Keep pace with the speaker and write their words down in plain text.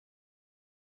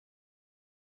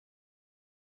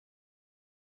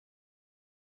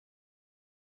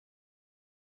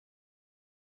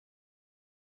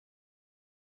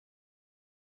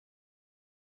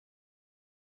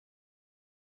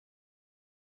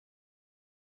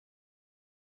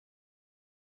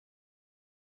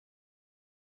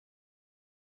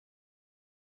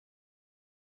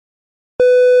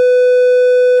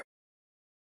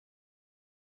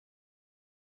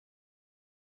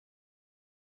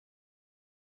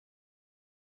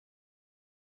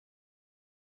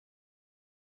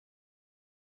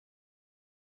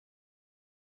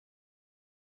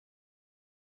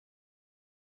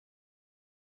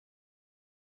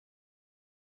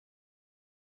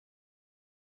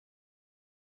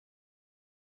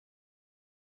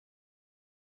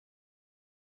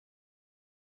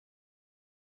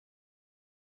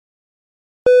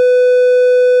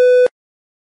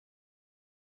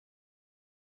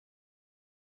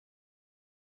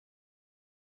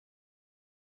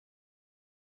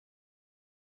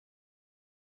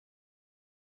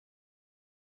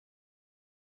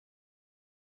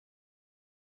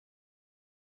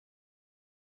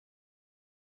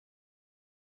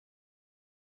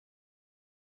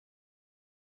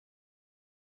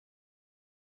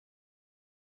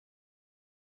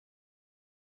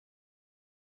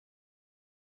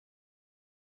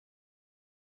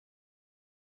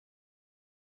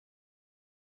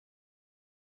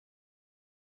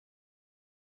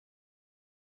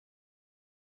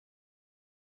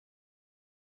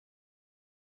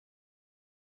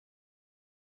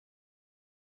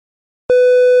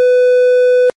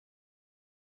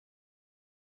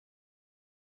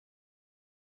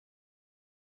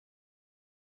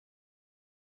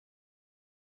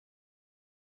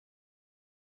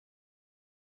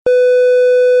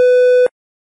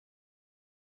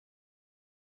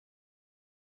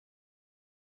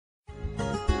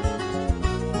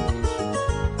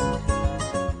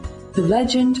The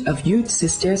legend of Ute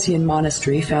Cistercian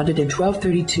monastery, founded in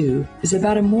 1232, is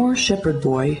about a Moor shepherd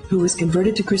boy who was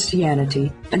converted to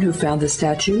Christianity and who found the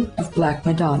statue of Black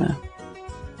Madonna.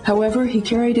 However, he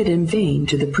carried it in vain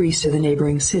to the priest of the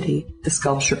neighboring city. The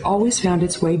sculpture always found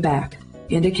its way back,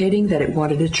 indicating that it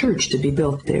wanted a church to be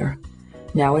built there.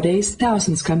 Nowadays,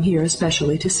 thousands come here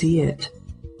especially to see it.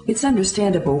 It's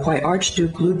understandable why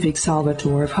Archduke Ludwig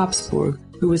Salvator of Habsburg,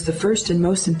 who was the first and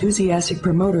most enthusiastic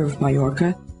promoter of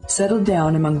Mallorca, settled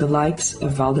down among the likes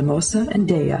of Valdemosa and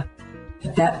Deia.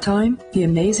 At that time, the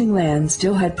amazing land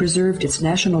still had preserved its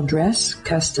national dress,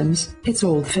 customs, its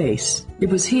old face. It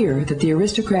was here that the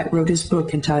aristocrat wrote his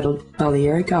book entitled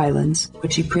Balearic Islands,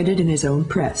 which he printed in his own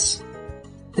press.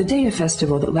 The Deia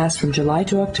festival that lasts from July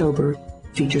to October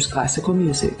features classical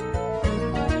music.